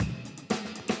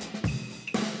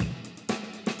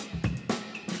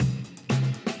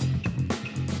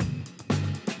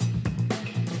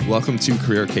Welcome to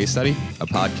Career Case Study, a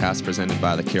podcast presented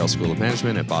by the Carroll School of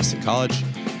Management at Boston College.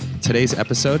 Today's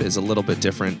episode is a little bit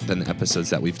different than the episodes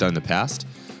that we've done in the past.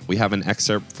 We have an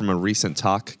excerpt from a recent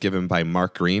talk given by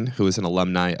Mark Green, who is an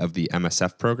alumni of the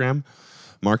MSF program.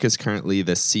 Mark is currently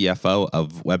the CFO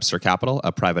of Webster Capital,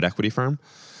 a private equity firm.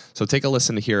 So take a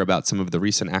listen to hear about some of the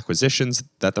recent acquisitions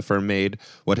that the firm made,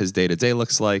 what his day-to-day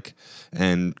looks like,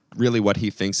 and really what he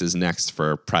thinks is next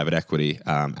for private equity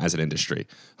as an industry.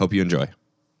 Hope you enjoy.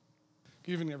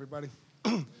 Good evening, everybody.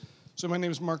 So my name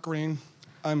is Mark Green.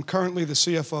 I'm currently the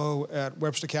CFO at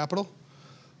Webster Capital.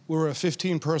 We're a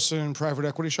 15-person private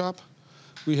equity shop.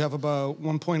 We have about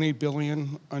 $1.8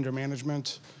 billion under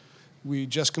management. We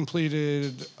just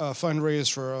completed a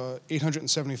fundraise for a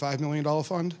 $875 million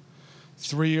fund.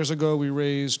 3 years ago, we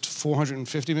raised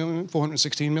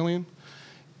 $416 million,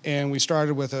 and we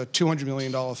started with a $200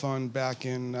 million fund back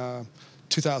in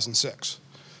 2006.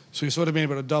 So we've sort of been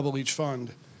able to double each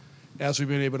fund as we've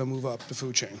been able to move up the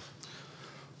food chain.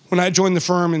 When I joined the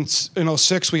firm in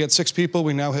 2006, we had 6 people.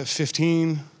 We now have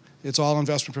 15. It's all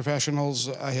investment professionals.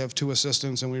 I have 2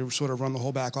 assistants, and we sort of run the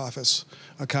whole back office: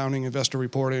 accounting, investor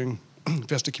reporting,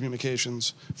 investor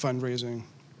communications, fundraising,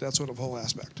 that sort of whole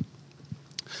aspect.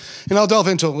 And I'll delve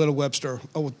into Webster.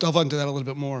 I'll delve into that a little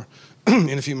bit more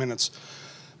in a few minutes.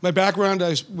 My background,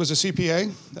 I was a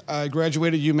CPA. I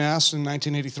graduated UMass in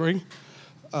 1983.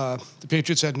 The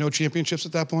Patriots had no championships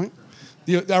at that point.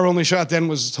 Our only shot then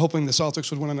was hoping the Celtics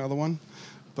would win another one.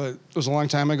 But it was a long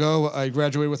time ago. I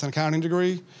graduated with an accounting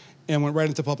degree and went right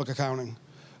into public accounting.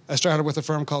 I started with a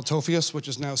firm called Tophius, which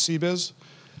is now CBiz.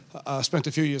 Spent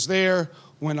a few years there.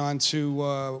 Went on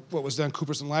to what was then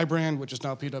Coopers & Lybrand, which is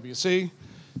now PwC.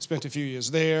 Spent a few years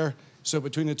there. So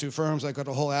between the 2 firms, I got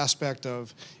a whole aspect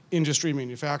of industry,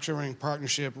 manufacturing,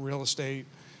 partnership, real estate,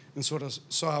 and sort of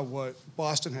saw what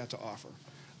Boston had to offer.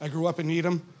 I grew up in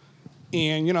Needham,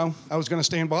 and, I was going to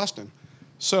stay in Boston.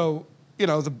 So,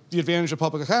 the advantage of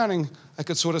public accounting, I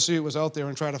could sort of see it was out there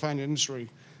and try to find an industry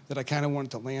that I kind of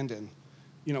wanted to land in,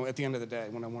 at the end of the day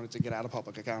when I wanted to get out of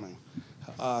public accounting.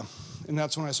 And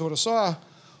that's when I sort of saw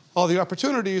all the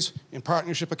opportunities in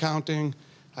partnership accounting.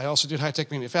 I also did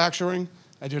high-tech manufacturing.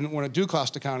 I didn't want to do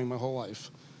cost accounting my whole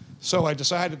life. So I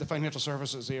decided the financial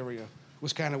services area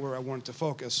was kind of where I wanted to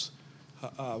focus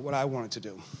what I wanted to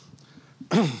do.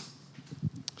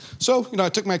 So, I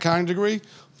took my accounting degree,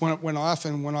 went off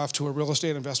to a real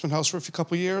estate investment house for a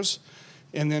couple of years.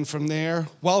 And then from there,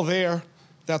 while there,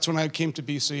 that's when I came to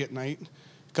BC at night.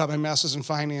 Got my master's in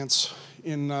finance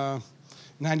in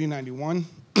 1991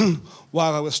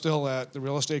 while I was still at the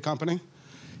real estate company.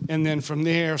 And then from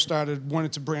there,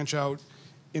 wanted to branch out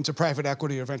into private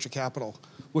equity or venture capital,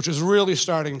 which was really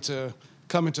starting to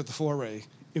come into the foray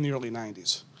in the early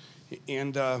 90s.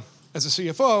 And as a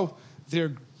CFO,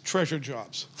 they're treasured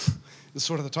jobs. It's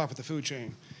sort of the top of the food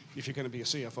chain if you're going to be a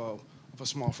CFO of a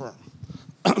small firm.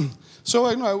 So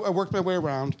I worked my way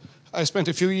around. I spent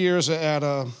a few years at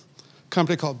a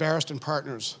company called Barristan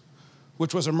Partners,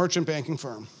 which was a merchant banking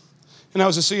firm. And I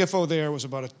was a CFO there. It was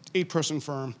about an 8-person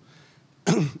firm.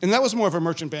 And that was more of a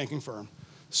merchant banking firm.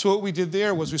 So what we did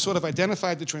there was we sort of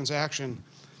identified the transaction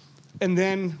and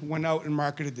then went out and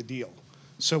marketed the deal.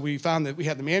 So we found that we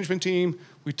had the management team,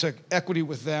 we took equity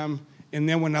with them, and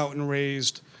then went out and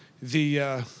raised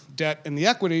the debt and the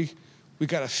equity. We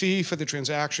got a fee for the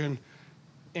transaction,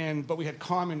 but we had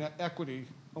common equity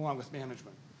along with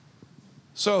management.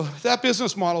 So that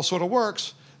business model sort of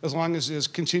works as long as there's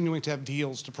continuing to have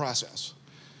deals to process.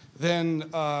 Then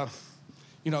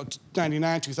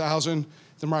 99, 2000,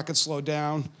 the market slowed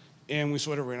down, and we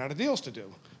sort of ran out of deals to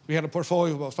do. We had a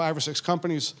portfolio of about 5 or 6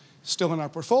 companies still in our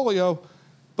portfolio,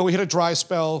 but we hit a dry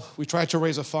spell. We tried to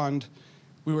raise a fund.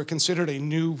 We were considered a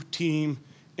new team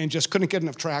and just couldn't get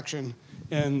enough traction,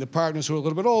 and the partners who were a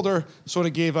little bit older sort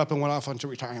of gave up and went off onto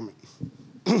retirement.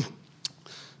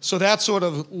 So that sort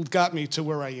of got me to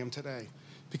where I am today,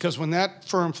 because when that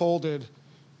firm folded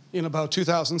in about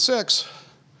 2006,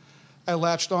 I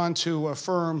latched on to a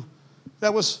firm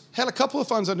that had a couple of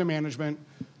funds under management,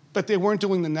 but they weren't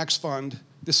doing the next fund.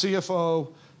 The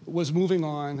CFO was moving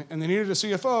on, and they needed a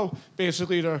CFO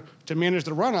basically to manage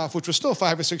the runoff, which was still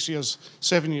 5 or 6 years,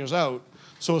 7 years out.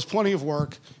 So it was plenty of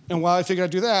work. And while I figured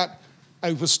I'd do that,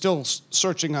 I was still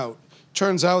searching out.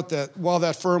 Turns out that while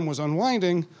that firm was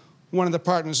unwinding, one of the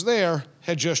partners there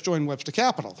had just joined Webster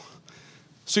Capital.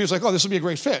 So he was like, oh, this will be a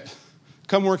great fit.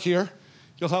 Come work here.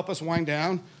 You'll help us wind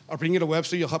down. I'll bring you to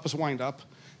Webster. You'll help us wind up.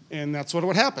 And that's sort of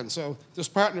what happened. So this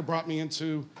partner brought me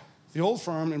into the old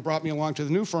firm and brought me along to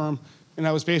the new firm. And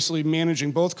I was basically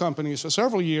managing both companies for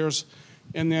several years.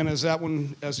 And then as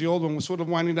the old one was sort of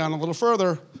winding down a little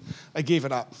further, I gave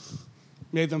it up.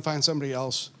 Made them find somebody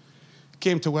else.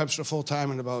 came to Webster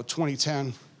full-time in about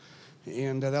 2010,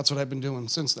 and that's what I've been doing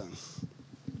since then.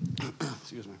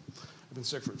 Excuse me. I've been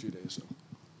sick for a few days, so.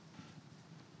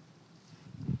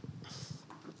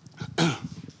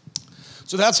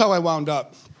 So that's how I wound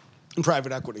up in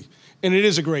private equity, and it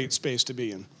is a great space to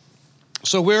be in.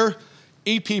 So we're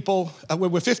 8 people,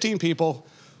 we're 15 people.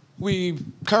 We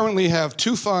currently have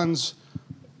 2 funds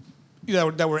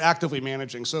that we're actively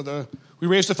managing. So we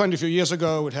raised a fund a few years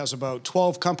ago. It has about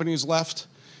 12 companies left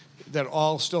that are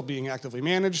all still being actively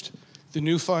managed. The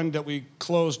new fund that we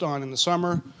closed on in the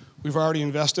summer, we've already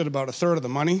invested about a third of the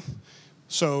money.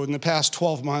 So in the past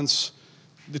 12 months,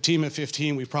 the team at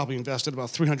 15, we've probably invested about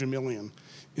 $300 million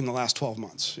in the last 12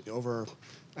 months over,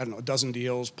 I don't know, a dozen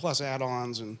deals plus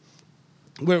add-ons. And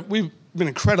we've been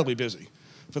incredibly busy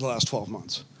for the last 12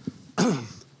 months.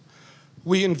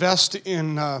 We invest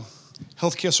in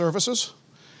healthcare services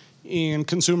and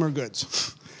consumer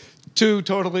goods. 2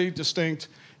 totally distinct,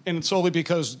 and it's solely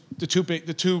because the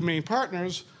two main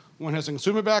partners, one has a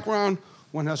consumer background,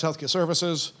 one has healthcare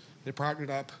services. They partnered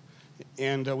up,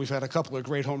 and we've had a couple of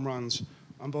great home runs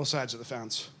on both sides of the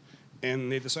fence.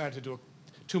 And they decided to do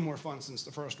 2 more funds since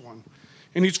the first one.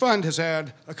 And each fund has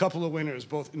had a couple of winners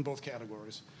in both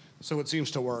categories. So it seems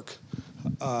to work.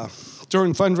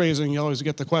 During fundraising, you always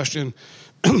get the question,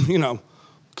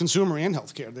 consumer and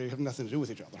healthcare, they have nothing to do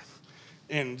with each other.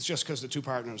 And it's just because the 2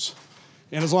 partners.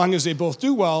 And as long as they both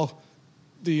do well,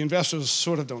 the investors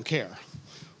sort of don't care.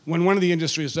 When one of the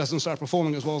industries doesn't start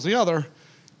performing as well as the other,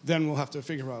 then we'll have to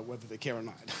figure out whether they care or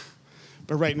not.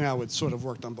 But right now, it's sort of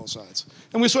worked on both sides.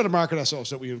 And we sort of market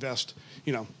ourselves that we invest,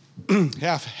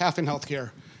 half in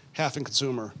healthcare, half in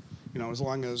consumer. As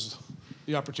long as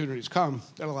the opportunities come,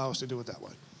 that allow us to do it that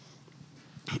way.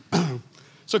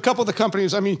 So a couple of the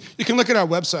companies, you can look at our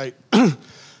website,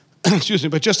 excuse me,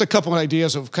 but just a couple of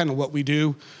ideas of kind of what we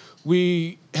do.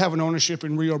 We have an ownership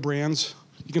in Rio Brands.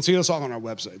 You can see this all on our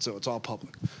website, so it's all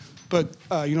public. But,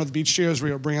 the beach chairs,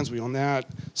 Rio Brands, we own that.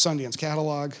 Sundance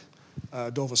Catalog,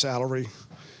 Dover Salary,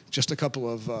 just a couple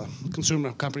of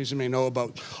consumer companies you may know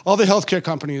about. All the healthcare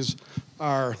companies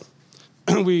are,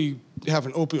 we have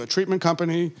an opioid treatment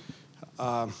company,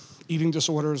 eating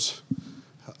disorders,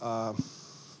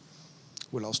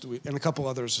 what else do we, and a couple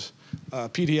others,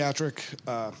 pediatric,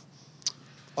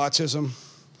 autism.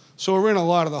 So we're in a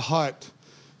lot of the hot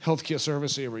healthcare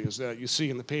service areas that you see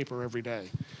in the paper every day.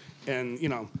 And,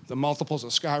 the multiples are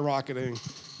skyrocketing.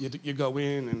 You go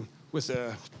in and with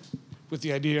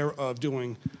the idea of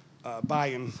doing buy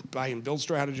and build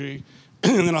strategy,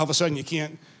 and then all of a sudden you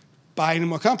can't buy any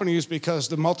more companies because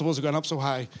the multiples have gone up so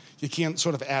high, you can't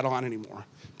sort of add on anymore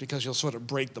because you'll sort of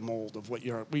break the mold of what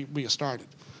we started.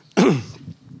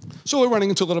 So we're running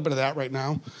into a little bit of that right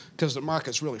now because the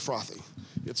market's really frothy.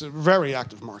 It's a very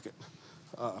active market.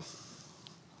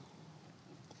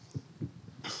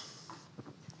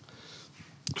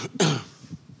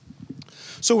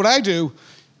 So what I do,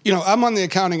 I'm on the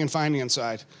accounting and finance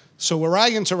side. So where I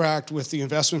interact with the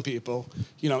investment people,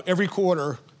 every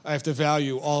quarter I have to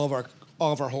value all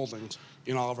of our holdings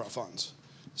in all of our funds.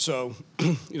 So,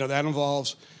 that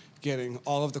involves getting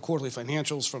all of the quarterly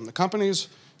financials from the companies,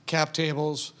 cap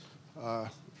tables,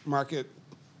 market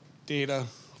data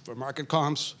for market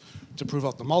comps, to prove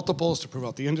out the multiples, to prove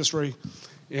out the industry.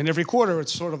 And every quarter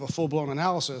it's sort of a full-blown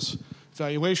analysis,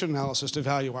 valuation analysis to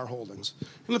value our holdings.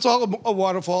 And it's all a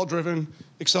waterfall-driven,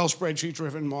 Excel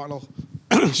spreadsheet-driven model.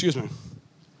 Excuse me.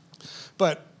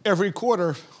 But every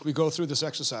quarter we go through this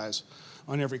exercise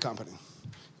on every company.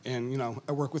 And,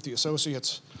 I work with the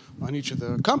associates on each of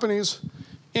the companies.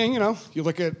 And, you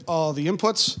look at all the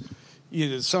inputs.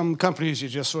 Some companies you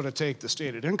just sort of take the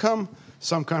stated income.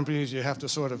 Some companies you have to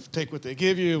sort of take what they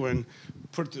give you and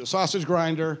put it through the sausage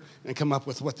grinder and come up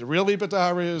with what the real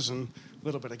EBITDA is and a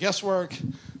little bit of guesswork.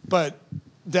 But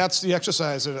that's the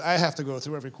exercise that I have to go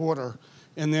through every quarter.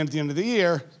 And then at the end of the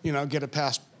year, get it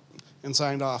passed and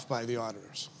signed off by the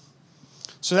auditors.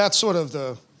 So that's sort of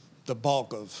the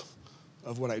bulk of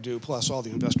what I do, plus all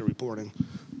the investor reporting.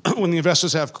 When the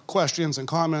investors have questions and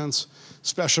comments,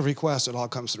 special requests, it all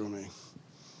comes through me.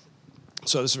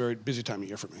 So this is a very busy time of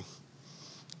year for me,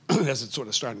 as it's sort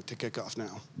of starting to kick off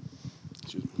now.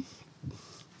 Excuse me.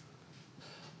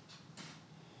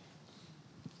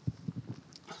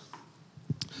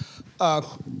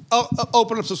 I'll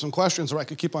open up to some questions, or I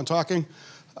could keep on talking,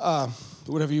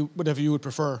 whatever you would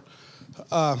prefer.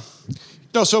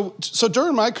 So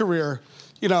during my career,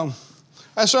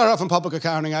 I started off in public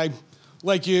accounting.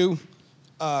 Like you,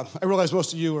 I realized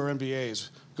most of you are MBAs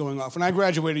going off. When I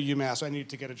graduated UMass, I needed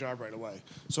to get a job right away.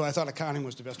 So I thought accounting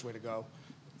was the best way to go.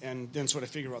 and then sort of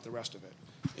figure out the rest of it.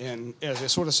 And as I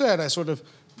sort of said, I sort of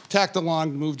tacked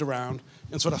along, moved around,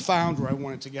 and sort of found where I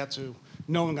wanted to get to,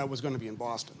 knowing I was going to be in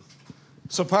Boston.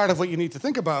 So part of what you need to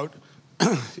think about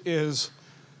is,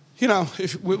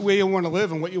 where you want to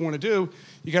live and what you want to do,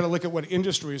 you got to look at what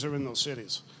industries are in those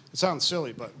cities. It sounds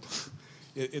silly, but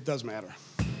it does matter.